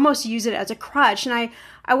 and we almost use it as a crutch. And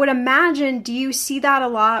I would imagine, do you see that a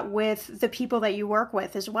lot with the people that you work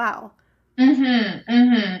with as well?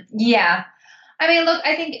 Yeah. I mean, look,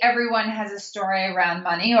 I think everyone has a story around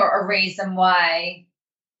money or a reason why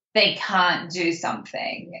they can't do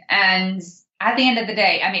something. And at the end of the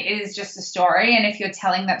day, I mean, it is just a story. And if you're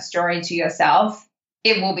telling that story to yourself,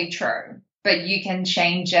 it will be true. But you can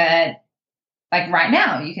change it, like right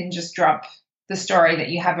now. You can just drop the story that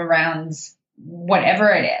you have around whatever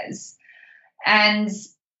it is. And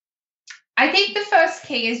I think the first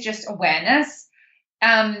key is just awareness.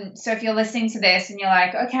 So if you're listening to this and you're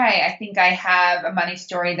like, okay, I think I have a money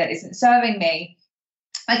story that isn't serving me,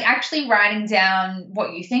 like actually writing down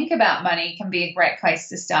what you think about money can be a great place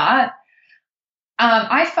to start.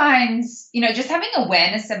 I find, just having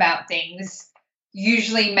awareness about things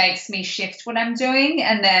usually makes me shift what I'm doing.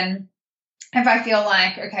 And then if I feel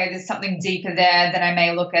like, okay, there's something deeper there, then I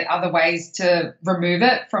may look at other ways to remove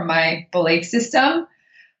it from my belief system.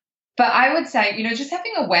 But I would say, just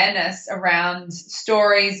having awareness around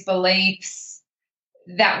stories, beliefs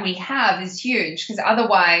that we have is huge, because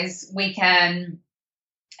otherwise we can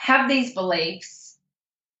have these beliefs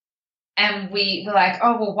and we're like,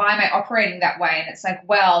 oh, well, why am I operating that way? And it's like,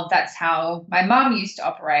 well, that's how my mom used to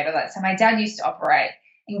operate, or that's how my dad used to operate.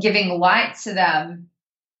 And giving light to them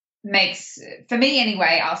makes, for me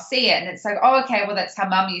anyway, I'll see it and it's like, oh, okay, well, that's how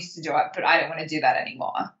mom used to do it, but I don't want to do that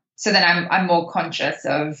anymore. So then I'm more conscious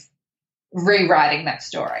of rewriting that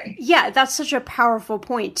story. Yeah, that's such a powerful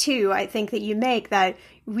point too. I think that you make, that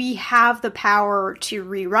we have the power to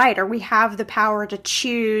rewrite, or we have the power to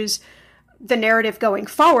choose the narrative going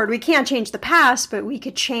forward. We can't change the past, but we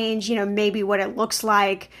could change, maybe what it looks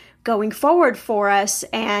like going forward for us,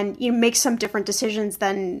 and make some different decisions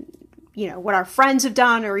than, what our friends have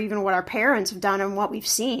done, or even what our parents have done and what we've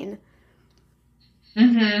seen.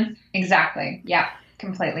 Exactly. Yeah.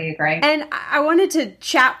 Completely agree. And I wanted to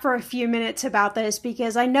chat for a few minutes about this,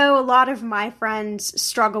 because I know a lot of my friends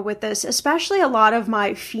struggle with this, especially a lot of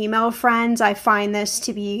my female friends. I find this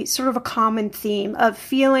to be sort of a common theme of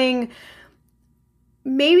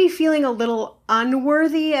maybe feeling a little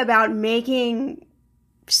unworthy about making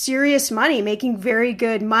serious money, making very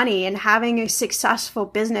good money, and having a successful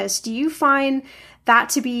business. Do you find that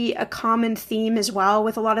to be a common theme as well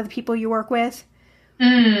with a lot of the people you work with?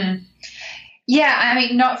 Yeah, I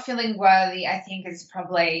mean, not feeling worthy, I think, is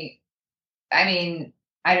probably, I mean,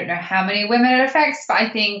 I don't know how many women it affects, but I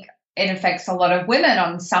think it affects a lot of women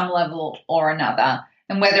on some level or another.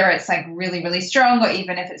 And whether it's like really, really strong, or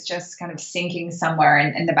even if it's just kind of sinking somewhere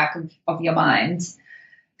in the back of your mind.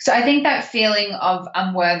 So I think that feeling of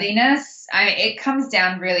unworthiness, I mean, it comes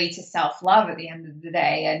down really to self-love at the end of the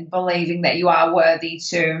day, and believing that you are worthy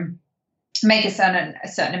to make a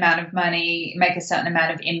certain amount of money, make a certain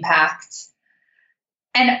amount of impact.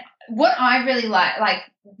 And what I really like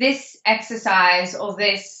this exercise, or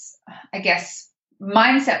this, I guess,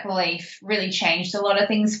 mindset belief really changed a lot of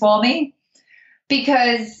things for me,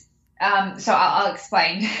 because, so I'll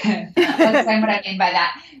explain, I'll explain what I mean by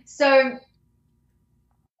that. So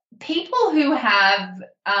people who have,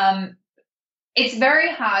 it's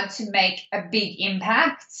very hard to make a big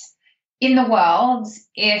impact in the world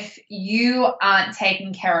if you aren't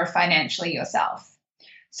taken care of financially yourself.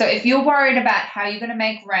 So if you're worried about how you're going to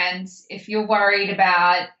make rent, if you're worried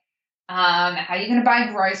about how you're going to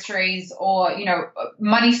buy groceries or,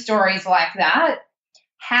 money stories like that,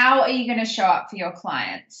 how are you going to show up for your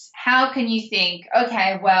clients? How can you think,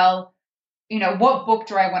 okay, well, what book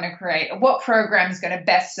do I want to create? Or what program is going to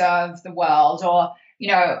best serve the world? Or,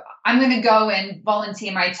 I'm going to go and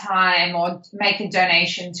volunteer my time or make a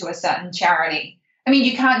donation to a certain charity. I mean,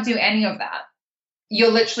 you can't do any of that.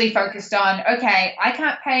 You're literally focused on, okay, I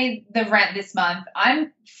can't pay the rent this month.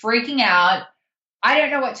 I'm freaking out. I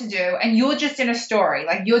don't know what to do. And you're just in a story.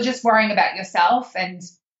 Like, you're just worrying about yourself and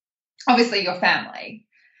obviously your family.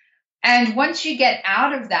 And once you get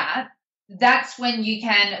out of that, that's when you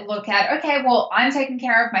can look at, okay, well, I'm taken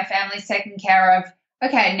care of, my family's taken care of.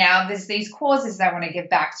 Okay, now there's these causes that I want to give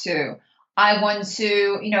back to. I want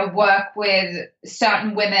to, work with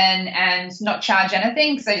certain women and not charge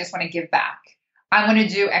anything because I just want to give back. I want to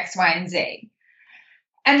do X, Y, and Z.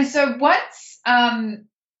 And so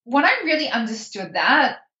when I really understood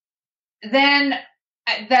that, then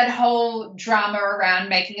that whole drama around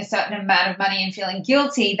making a certain amount of money and feeling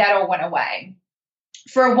guilty, that all went away.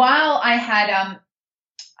 For a while, I had,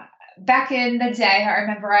 back in the day, I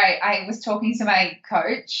remember I was talking to my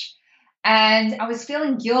coach and I was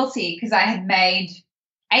feeling guilty because I had made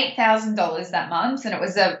 $8,000 that month, and it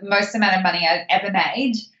was the most amount of money I'd ever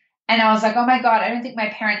made. And I was like, oh my God, I don't think my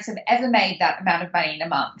parents have ever made that amount of money in a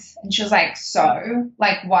month. And she was like, so,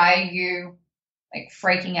 like, why are you like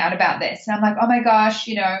freaking out about this? And I'm like, oh my gosh,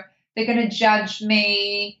 they're going to judge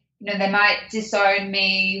me. They might disown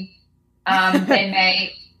me. They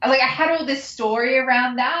may, like, I had all this story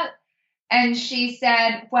around that. And she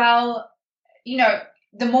said, well,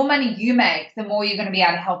 the more money you make, the more you're going to be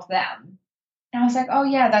able to help them. And I was like, oh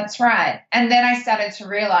yeah, that's right. And then I started to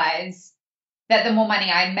realize that the more money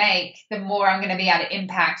I make, the more I'm going to be able to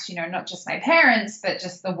impact, not just my parents, but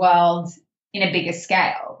just the world in a bigger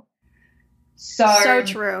scale. So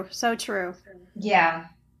true. So true. Yeah.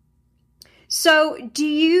 So do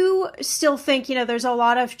you still think, there's a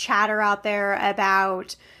lot of chatter out there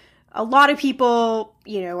about a lot of people,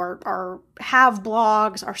 are have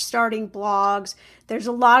blogs, are starting blogs. There's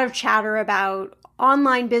a lot of chatter about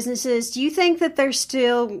online businesses. Do you think that they're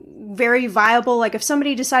still very viable? Like, if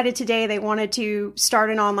somebody decided today they wanted to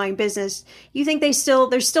start an online business, you think there's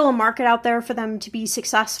still a market out there for them to be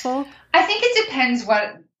successful? I think it depends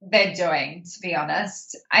what they're doing, to be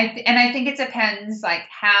honest. I think it depends, like,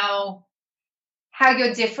 how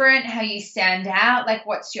you're different, how you stand out, like,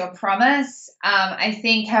 what's your promise. I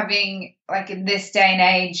think having, like, in this day and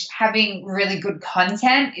age, having really good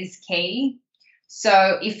content is key.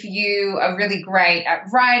 So if you are really great at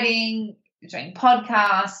writing, doing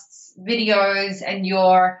podcasts, videos, and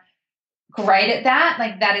you're great at that,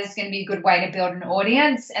 like, that is going to be a good way to build an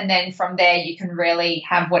audience. And then from there, you can really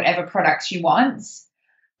have whatever products you want.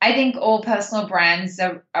 I think all personal brands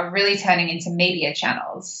are really turning into media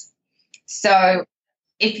channels. So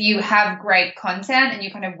if you have great content and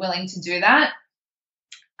you're kind of willing to do that,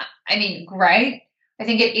 I mean, great. I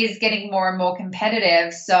think it is getting more and more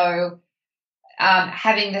competitive. So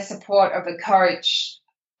having the support of a coach,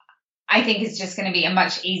 I think, is just going to be a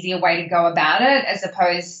much easier way to go about it, as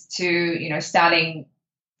opposed to, starting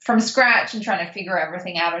from scratch and trying to figure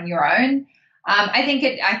everything out on your own. I think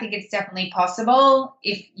it's definitely possible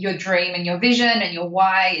if your dream and your vision and your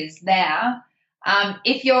why is there.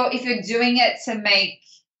 If you're doing it to make,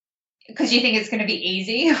 because you think it's going to be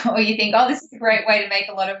easy, or you think, oh, this is a great way to make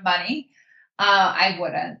a lot of money, I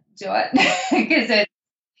wouldn't do it because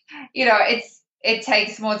it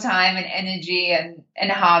takes more time and energy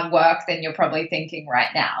and hard work than you're probably thinking right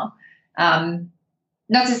now.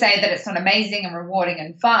 Not to say that it's not amazing and rewarding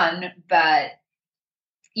and fun, but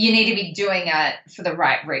you need to be doing it for the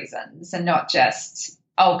right reasons and not just,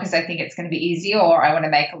 because I think it's going to be easy or I want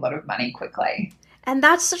to make a lot of money quickly. And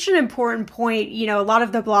that's such an important point. A lot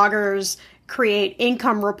of the bloggers create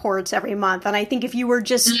income reports every month. And I think if you were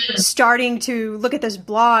just starting to look at this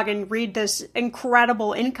blog and read this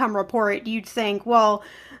incredible income report, you'd think, well,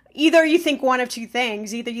 either you think one of two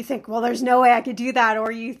things. Either you think, well, there's no way I could do that.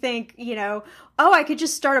 Or you think, I could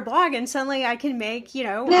just start a blog and suddenly I can make,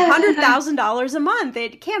 $100,000 a month.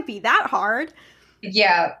 It can't be that hard.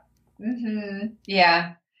 Yeah. Mm-hmm.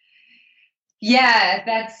 Yeah. Yeah,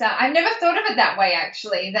 that's, I've never thought of it that way,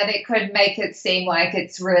 actually, that it could make it seem like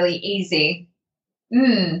it's really easy.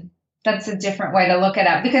 That's a different way to look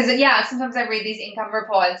at it, because sometimes I read these income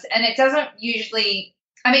reports and it doesn't usually,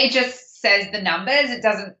 it just says the numbers. It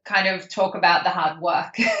doesn't kind of talk about the hard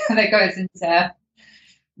work that goes into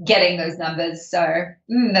getting those numbers. So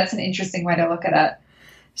that's an interesting way to look at it.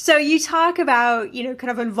 So you talk about, kind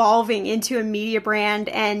of evolving into a media brand,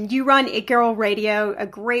 and you run It Girl Radio, a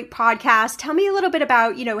great podcast. Tell me a little bit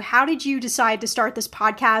about, how did you decide to start this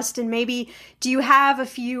podcast? And maybe do you have a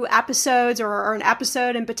few episodes or an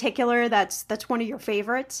episode in particular that's one of your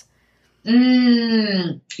favorites?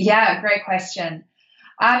 Yeah, great question.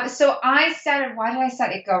 So I started, why did I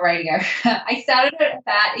start It Girl Radio? I started it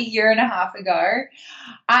about a year and a half ago.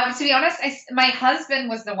 To be honest, my husband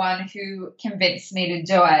was the one who convinced me to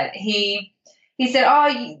do it. He said, "Oh,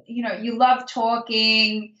 you love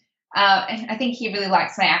talking." And I think he really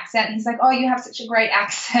likes my accent. He's like, "Oh, you have such a great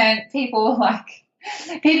accent. People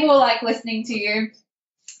will like listening to you."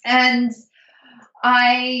 And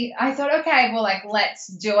I thought, okay, well, let's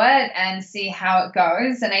do it and see how it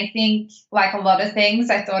goes. And I think, like a lot of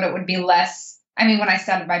things, I thought it would be less. I mean, when I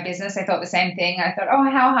started my business, I thought the same thing. I thought, oh,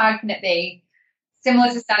 how hard can it be?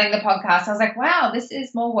 Similar to starting the podcast, I was like, wow, this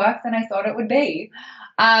is more work than I thought it would be.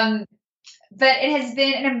 But it has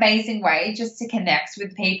been an amazing way just to connect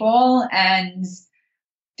with people and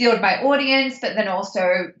build my audience, but then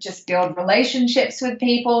also just build relationships with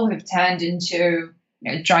people who've turned into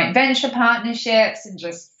joint venture partnerships and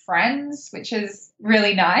just friends, which is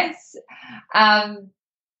really nice.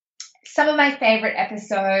 Some of my favorite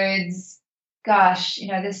episodes, gosh,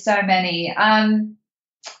 there's so many.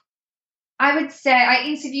 I would say I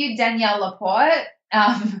interviewed Danielle Laporte,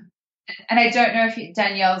 and I don't know if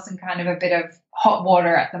Danielle's in kind of a bit of hot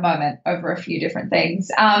water at the moment over a few different things.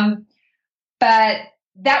 But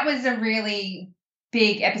that was a really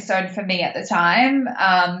big episode for me at the time.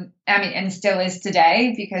 And still is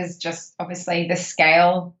today, because just obviously the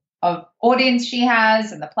scale of audience she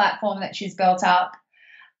has and the platform that she's built up.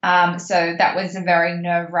 So that was a very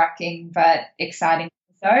nerve-wracking but exciting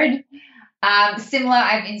episode. Similar,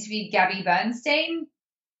 I've interviewed Gabby Bernstein.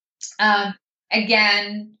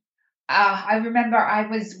 Again, I remember I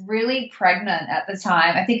was really pregnant at the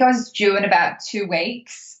time. I think I was due in about 2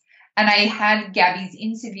 weeks. And I had Gabby's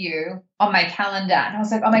interview on my calendar, and I was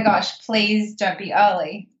like, oh my gosh, please don't be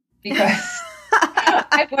early, because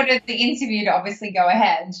I wanted the interview to obviously go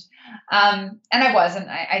ahead. And I wasn't.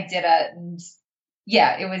 I did it, and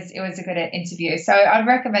yeah, it was a good interview. So I'd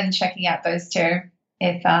recommend checking out those two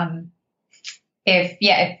if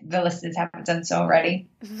the listeners haven't done so already.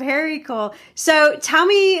 Very cool. So tell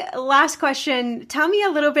me, last question, tell me a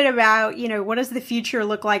little bit about, what does the future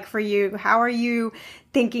look like for you? How are you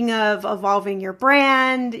thinking of evolving your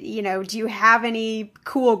brand? Do you have any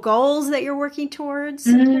cool goals that you're working towards?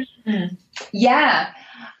 Mm-hmm. Yeah.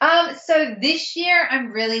 So this year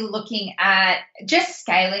I'm really looking at just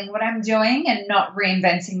scaling what I'm doing and not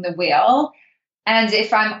reinventing the wheel. And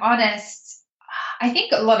if I'm honest, I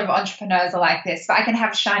think a lot of entrepreneurs are like this, but I can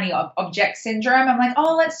have shiny object syndrome. I'm like,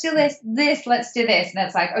 oh, let's do this, let's do this. And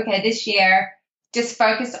it's like, okay, this year, just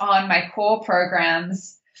focus on my core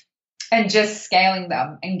programs and just scaling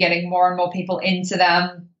them and getting more and more people into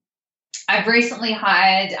them. I've recently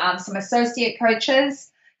hired some associate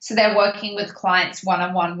coaches. So they're working with clients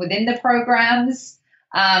one-on-one within the programs,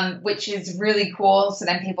 which is really cool. So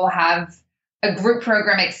then people have a group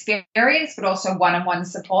program experience, but also one-on-one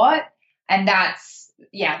support. And that's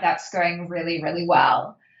going really, really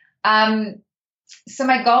well. So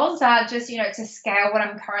my goals are just, to scale what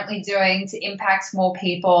I'm currently doing to impact more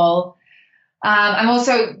people. I'm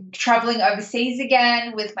also traveling overseas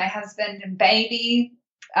again with my husband and baby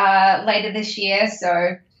later this year.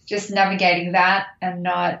 So just navigating that and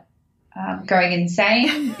not going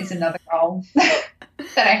insane is another goal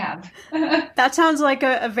that I have. That sounds like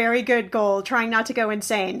a very good goal, trying not to go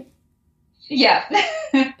insane. Yeah.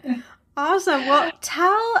 Awesome. Well,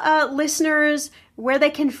 tell listeners where they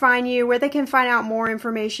can find you, where they can find out more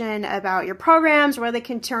information about your programs, where they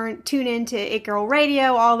can tune into It Girl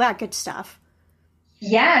Radio, all that good stuff.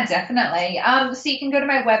 Yeah, definitely. So you can go to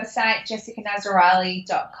my website,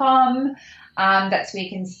 jessicanazarali.com. That's where you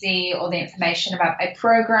can see all the information about my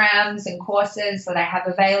programs and courses that I have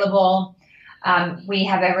available. We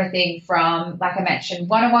have everything from, like I mentioned,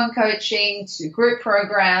 one-on-one coaching to group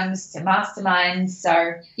programs to masterminds.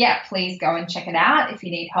 So yeah, please go and check it out if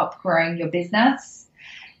you need help growing your business.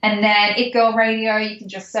 And then It Girl Radio, you can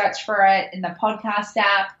just search for it in the podcast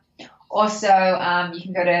app. Also, you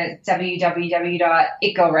can go to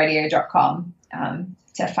www.itgirlradio.com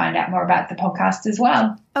to find out more about the podcast as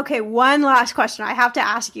well. Okay, one last question I have to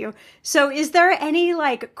ask you. So is there any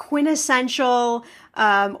quintessential,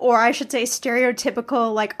 or I should say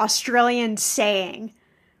stereotypical, Australian saying?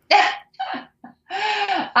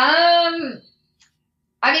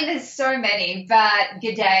 I mean, there's so many, but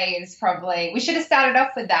g'day is probably, we should have started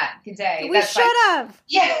off with that. G'day. We should have.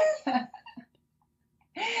 Yeah.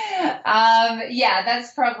 Yeah,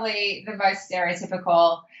 that's probably the most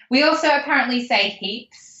stereotypical. We also apparently say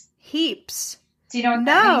heaps. Heaps. Do you know what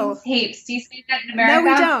that means? Heaps. Do you say that in America?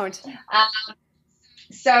 No, we don't.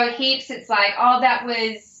 So heaps, it's like, oh, that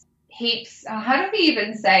was heaps. How do we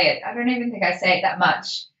even say it? I don't even think I say it that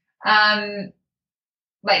much.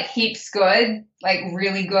 Like heaps good, like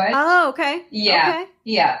really good. Oh, okay. Yeah. Okay.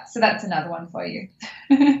 Yeah. So that's another one for you.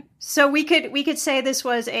 So we could say this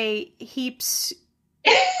was a heaps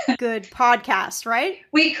good podcast, right?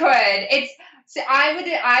 We could.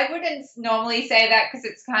 I wouldn't normally say that because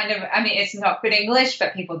it's kind of, I mean, it's not good English,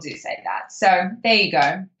 but people do say that. So there you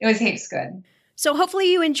go. It was heaps good. So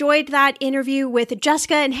hopefully you enjoyed that interview with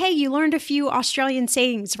Jessica, and hey, you learned a few Australian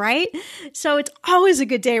sayings, right? So it's always a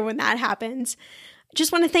good day when that happens.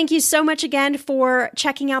 Just want to thank you so much again for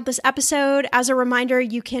checking out this episode. As a reminder,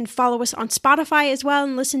 you can follow us on Spotify as well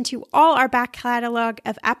and listen to all our back catalog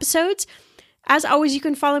of episodes. As always, you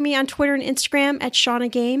can follow me on Twitter and Instagram at Shannah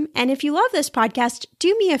Game. And if you love this podcast,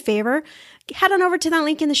 do me a favor, head on over to that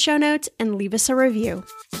link in the show notes and leave us a review.